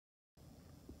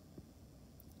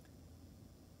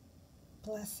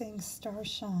Blessings,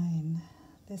 Starshine.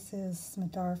 This is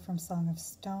Smadar from Song of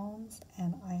Stones,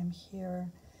 and I am here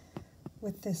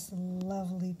with this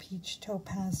lovely peach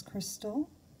topaz crystal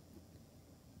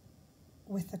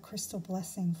with a crystal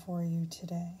blessing for you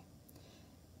today.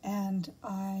 And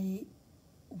I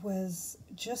was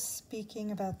just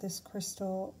speaking about this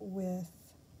crystal with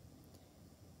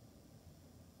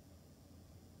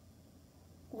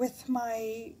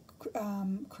my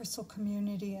crystal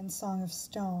community in Song of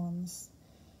Stones,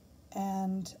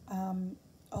 and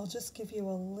I'll just give you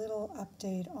a little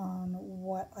update on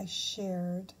what I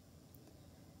shared,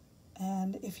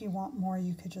 and if you want more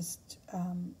you could just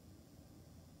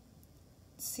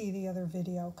see the other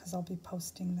video because I'll be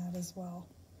posting that as well.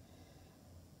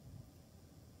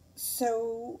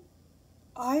 So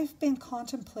I've been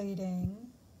contemplating,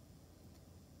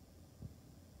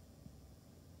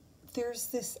 there's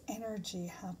this energy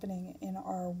happening in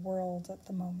our world at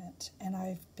the moment, and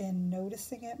I've been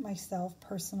noticing it myself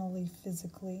personally,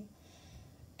 physically,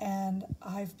 and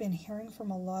I've been hearing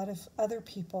from a lot of other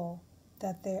people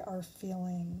that they are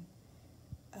feeling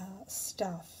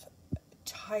stuff,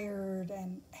 tired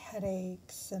and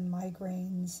headaches and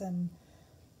migraines, and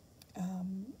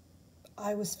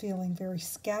I was feeling very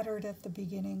scattered at the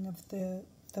beginning of the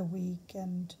week,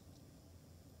 and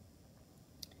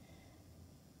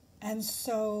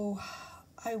so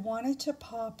I wanted to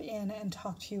pop in and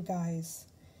talk to you guys,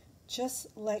 just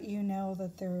let you know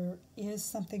that there is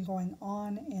something going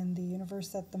on in the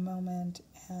universe at the moment,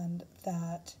 and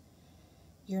that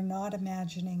you're not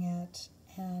imagining it,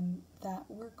 and that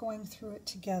we're going through it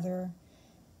together,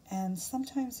 and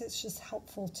sometimes it's just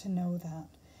helpful to know that.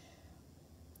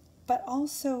 But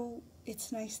also,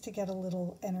 it's nice to get a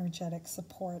little energetic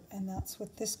support, and that's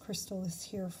what this crystal is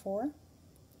here for.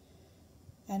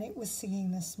 And it was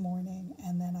singing this morning,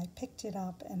 and then I picked it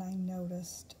up and I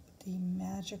noticed the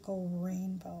magical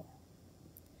rainbow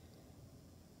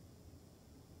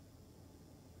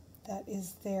that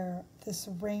is there, this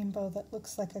rainbow that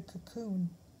looks like a cocoon.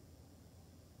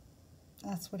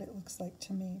 That's what it looks like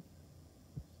to me.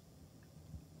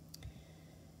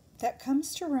 That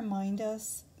comes to remind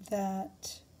us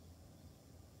that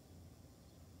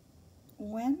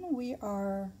when we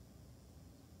are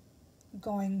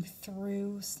going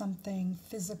through something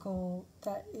physical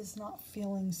that is not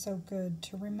feeling so good,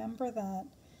 to remember that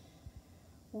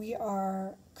we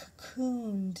are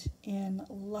cocooned in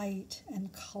light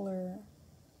and color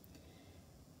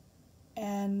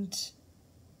and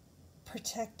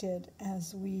protected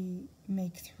as we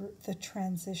make through the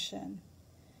transition.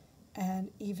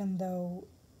 And even though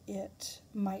it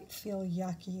might feel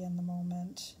yucky in the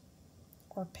moment,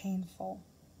 or painful,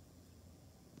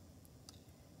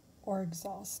 or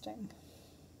exhausting,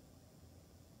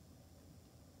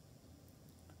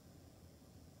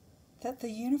 that the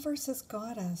universe has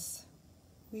got us.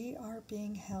 We are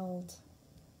being held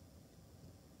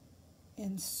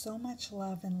in so much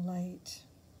love and light,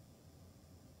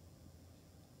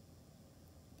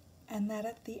 and that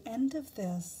at the end of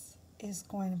this is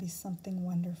going to be something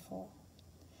wonderful.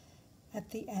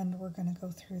 At the end, we're going to go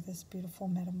through this beautiful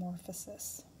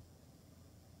metamorphosis.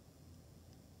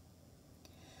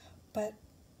 But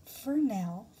for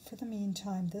now, for the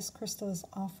meantime, this crystal is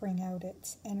offering out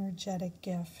its energetic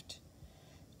gift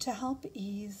to help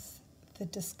ease the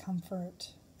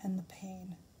discomfort and the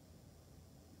pain.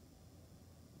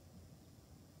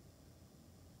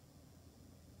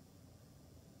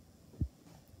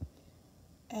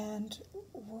 And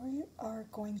we are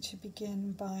going to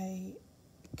begin by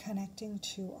connecting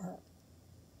to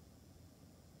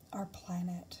our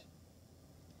planet.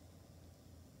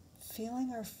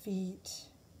 Feeling our feet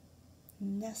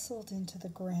nestled into the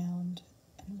ground,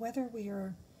 and whether we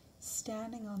are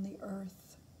standing on the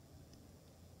earth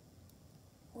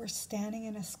or standing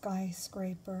in a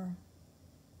skyscraper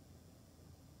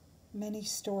many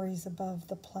stories above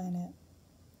the planet,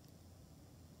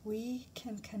 we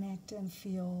can connect and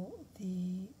feel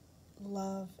the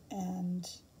love and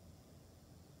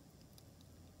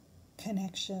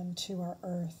connection to our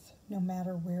earth, no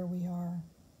matter where we are.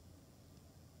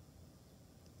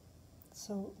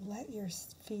 So let your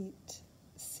feet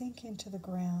sink into the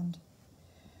ground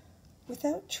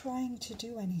without trying to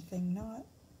do anything, not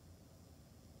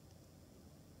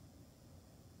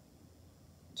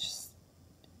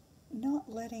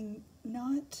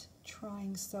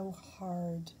trying so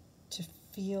hard to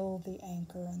feel the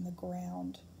anchor in the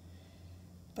ground,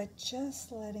 but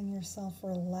just letting yourself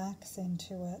relax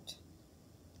into it.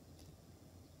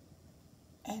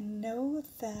 And know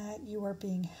that you are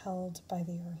being held by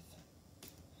the earth.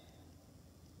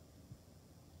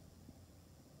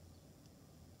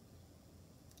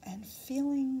 And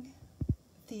feeling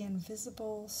the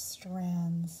invisible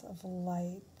strands of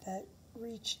light that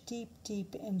reach deep,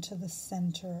 deep into the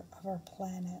center of our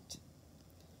planet.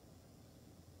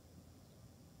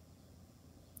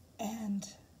 And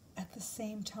at the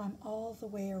same time, all the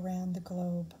way around the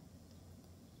globe,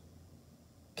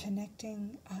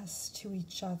 connecting us to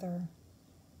each other.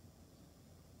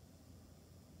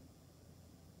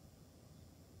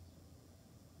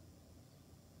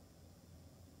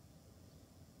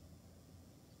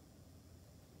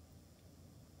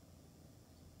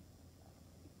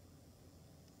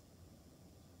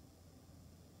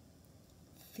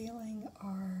 Feeling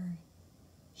our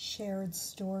shared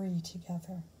story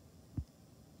together.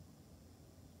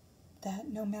 That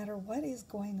no matter what is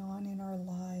going on in our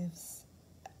lives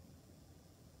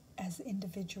as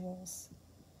individuals,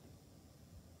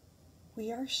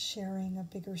 we are sharing a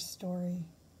bigger story.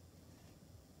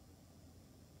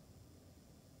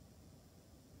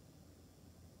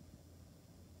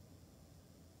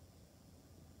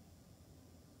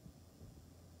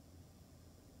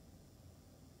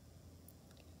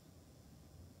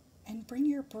 And bring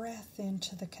your breath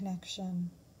into the connection.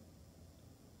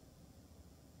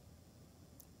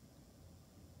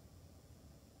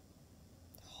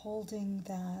 Holding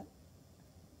that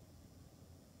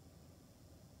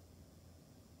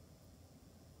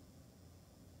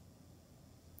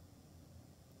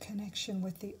connection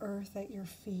with the earth at your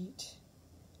feet,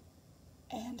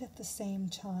 and at the same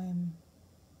time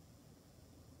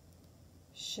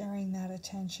sharing that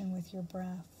attention with your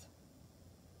breath.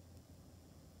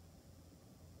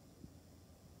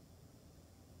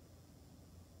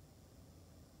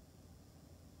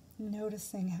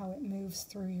 Noticing how it moves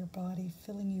through your body,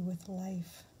 filling you with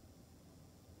life.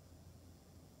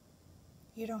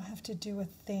 You don't have to do a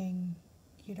thing.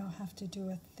 You don't have to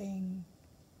do a thing.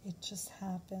 It just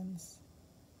happens.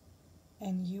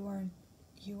 And you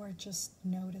are just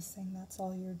noticing. That's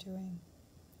all you're doing.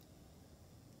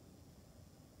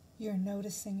 You're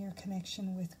noticing your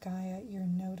connection with Gaia. You're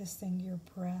noticing your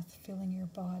breath filling your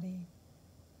body.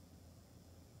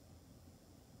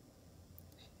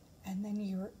 And then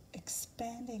you're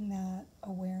expanding that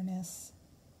awareness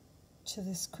to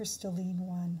this crystalline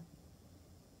one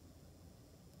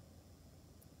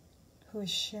who is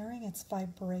sharing its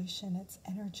vibration, its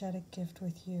energetic gift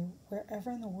with you,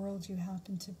 wherever in the world you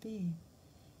happen to be,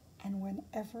 and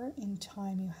whenever in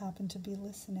time you happen to be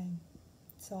listening.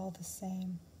 It's all the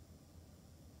same.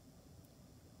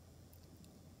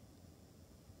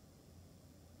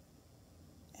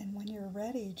 And when you're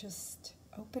ready, just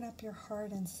open up your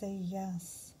heart and say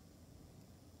yes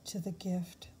to the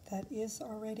gift that is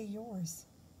already yours.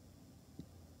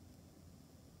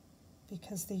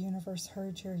 Because the universe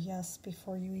heard your yes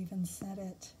before you even said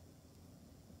it.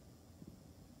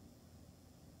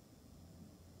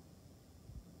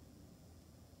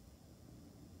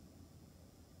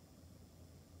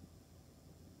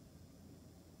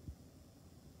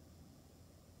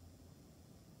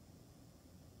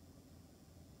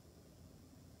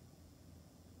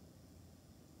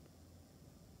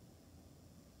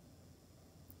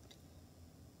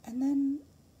 And then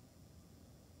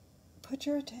put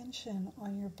your attention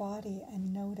on your body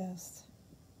and notice,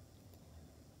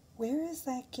 where is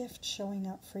that gift showing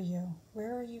up for you?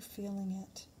 Where are you feeling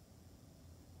it?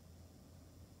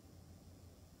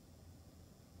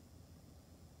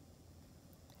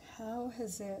 How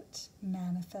has it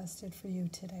manifested for you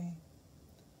today?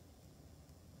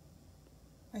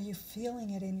 Are you feeling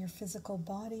it in your physical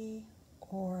body,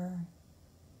 or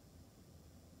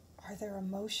are there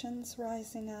emotions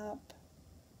rising up?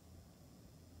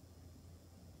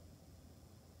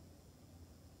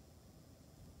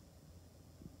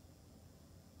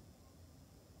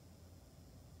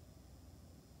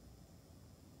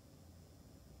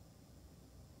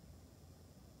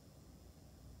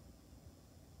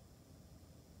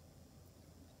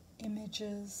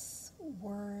 Images,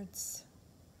 words,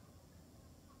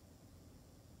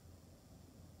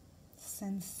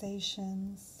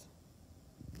 sensations.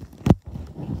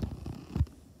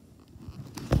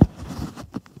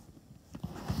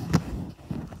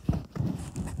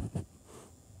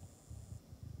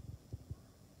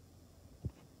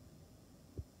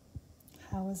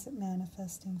 How is it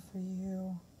manifesting for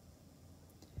you?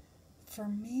 For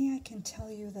me, I can tell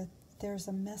you that there's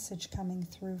a message coming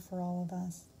through for all of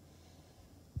us.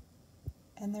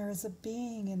 And there is a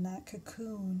being in that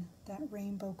cocoon, that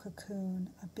rainbow cocoon,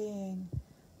 a being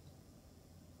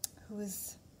who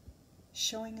is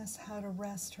showing us how to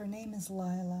rest. Her name is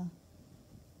Lila.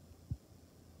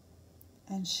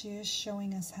 And she is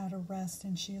showing us how to rest,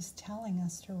 and she is telling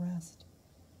us to rest.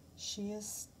 She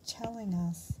is telling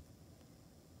us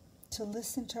to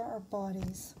listen to our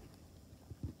bodies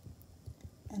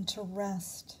and to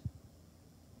rest.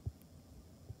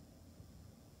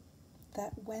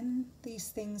 That when these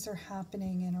things are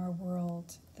happening in our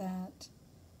world, that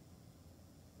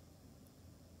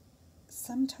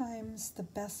sometimes the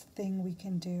best thing we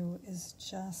can do is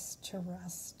just to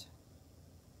rest.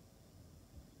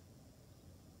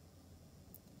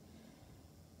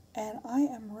 And I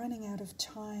am running out of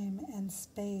time and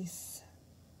space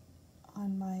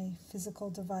on my physical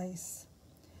device.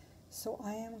 So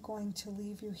I am going to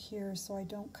leave you here so I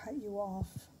don't cut you off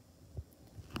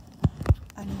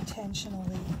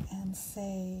unintentionally and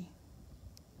say,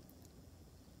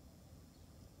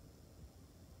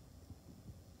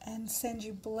 and send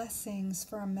you blessings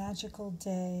for a magical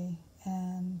day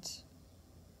and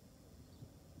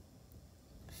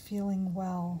feeling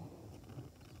well.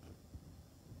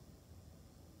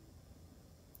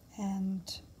 And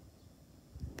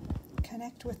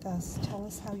connect with us. Tell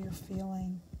us how you're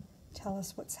feeling. Tell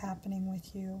us what's happening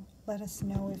with you. Let us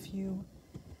know if you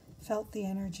felt the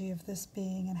energy of this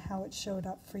being and how it showed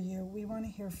up for you. We want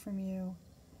to hear from you.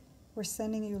 We're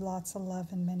sending you lots of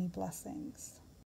love and many blessings.